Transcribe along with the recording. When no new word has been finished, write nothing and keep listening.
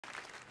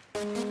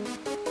You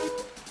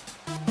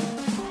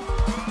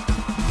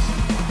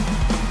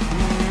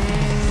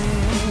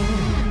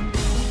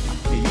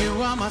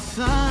are my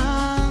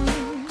sun,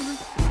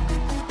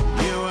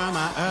 you are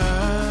my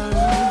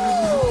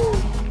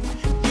earth.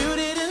 You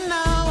didn't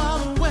know all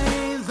the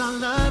ways I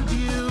loved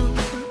you,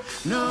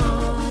 no.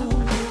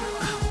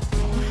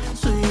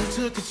 So you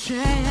took a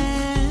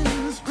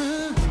chance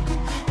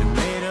and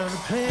made other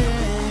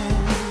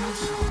plans.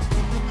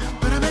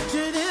 But I bet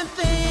you didn't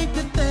think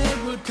that they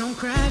would come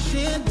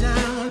crashing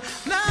down.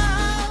 No.